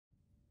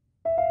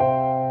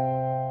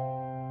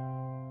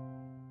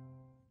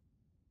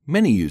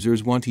Many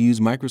users want to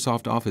use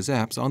Microsoft Office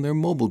apps on their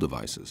mobile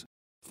devices.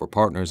 For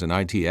partners and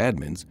IT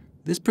admins,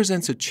 this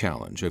presents a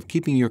challenge of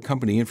keeping your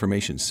company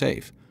information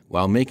safe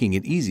while making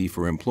it easy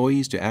for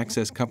employees to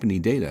access company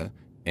data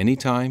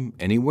anytime,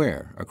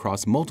 anywhere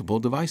across multiple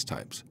device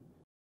types.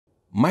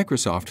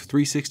 Microsoft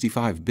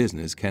 365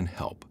 Business can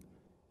help.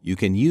 You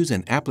can use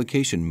an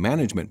application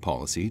management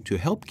policy to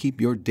help keep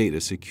your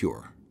data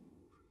secure.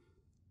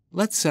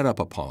 Let's set up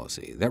a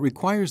policy that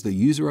requires the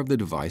user of the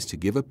device to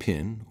give a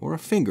PIN or a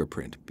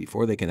fingerprint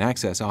before they can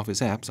access Office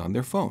apps on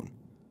their phone.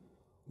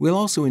 We'll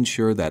also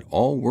ensure that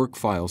all work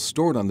files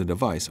stored on the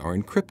device are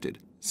encrypted,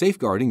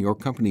 safeguarding your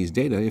company's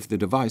data if the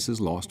device is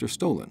lost or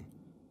stolen.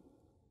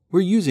 We're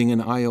using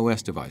an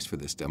iOS device for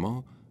this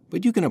demo,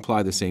 but you can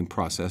apply the same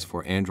process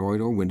for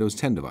Android or Windows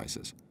 10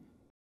 devices.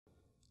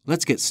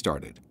 Let's get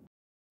started.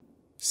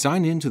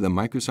 Sign in to the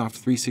Microsoft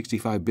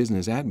 365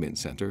 Business Admin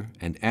Center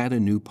and add a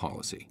new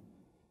policy.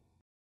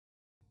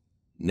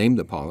 Name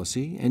the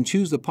policy and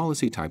choose the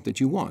policy type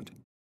that you want.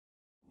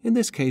 In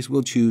this case,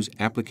 we'll choose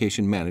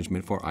Application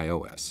Management for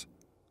iOS.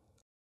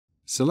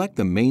 Select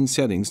the main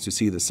settings to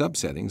see the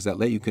subsettings that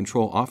let you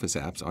control Office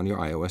apps on your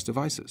iOS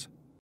devices.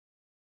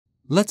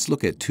 Let's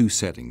look at two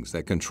settings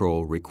that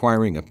control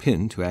requiring a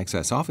PIN to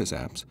access Office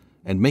apps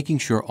and making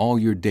sure all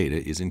your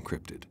data is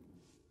encrypted.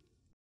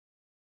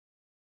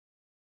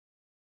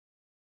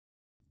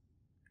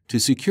 To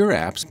secure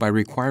apps by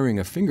requiring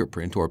a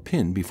fingerprint or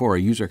PIN before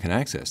a user can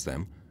access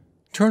them,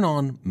 turn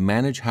on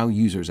Manage How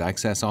Users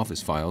Access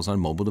Office Files on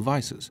Mobile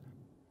Devices.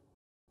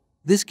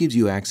 This gives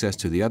you access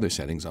to the other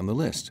settings on the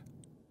list.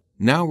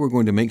 Now we're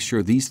going to make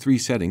sure these three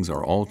settings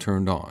are all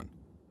turned on.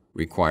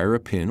 Require a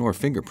PIN or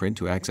fingerprint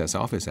to access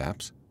Office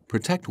apps,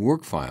 protect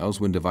work files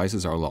when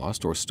devices are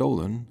lost or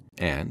stolen,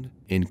 and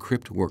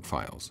encrypt work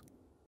files.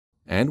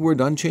 And we're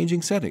done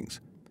changing settings.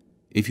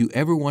 If you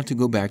ever want to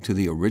go back to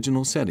the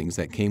original settings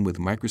that came with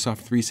Microsoft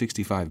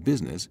 365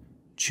 Business,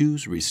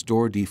 choose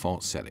Restore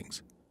Default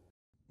Settings.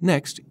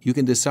 Next, you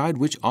can decide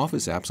which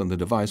Office apps on the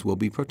device will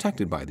be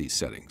protected by these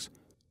settings.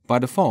 By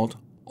default,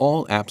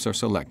 all apps are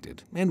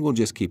selected, and we'll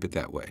just keep it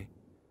that way.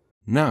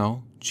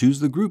 Now, choose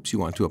the groups you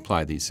want to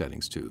apply these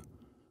settings to.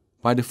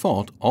 By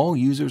default, all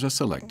users are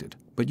selected,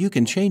 but you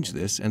can change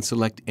this and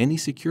select any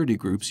security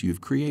groups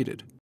you've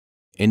created.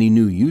 Any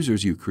new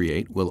users you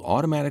create will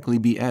automatically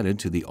be added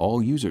to the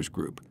All Users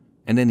group,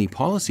 and any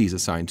policies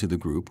assigned to the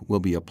group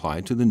will be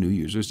applied to the new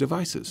users'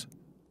 devices.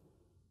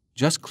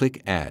 Just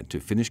click Add to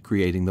finish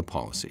creating the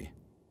policy.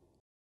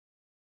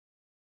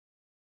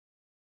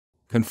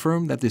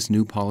 Confirm that this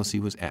new policy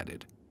was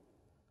added.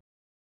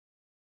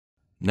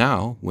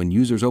 Now, when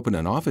users open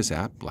an Office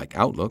app like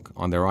Outlook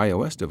on their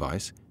iOS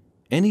device,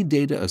 any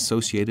data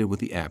associated with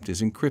the app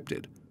is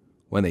encrypted.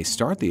 When they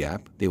start the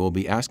app, they will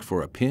be asked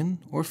for a PIN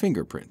or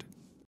fingerprint.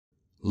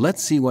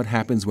 Let's see what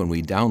happens when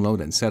we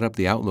download and set up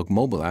the Outlook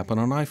mobile app on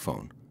an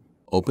iPhone.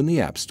 Open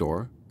the App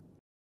Store,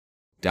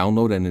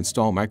 download and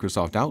install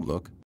Microsoft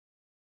Outlook,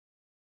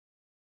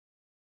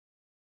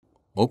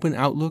 open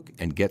Outlook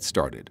and get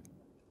started.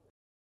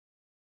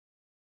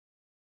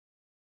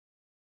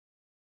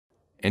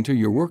 Enter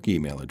your work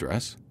email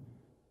address,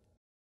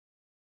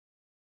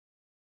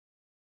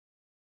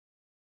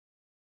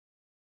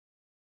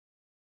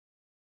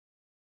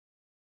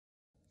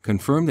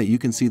 confirm that you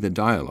can see the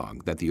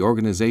dialog that the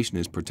organization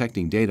is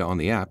protecting data on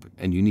the app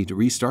and you need to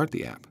restart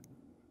the app.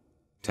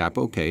 Tap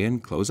OK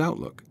and close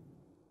Outlook.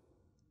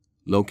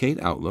 Locate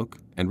Outlook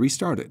and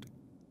restart it.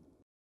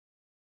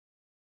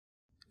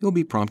 You'll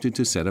be prompted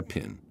to set a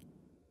PIN.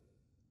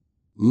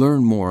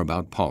 Learn more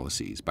about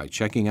policies by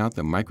checking out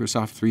the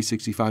Microsoft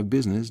 365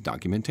 Business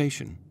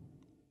documentation.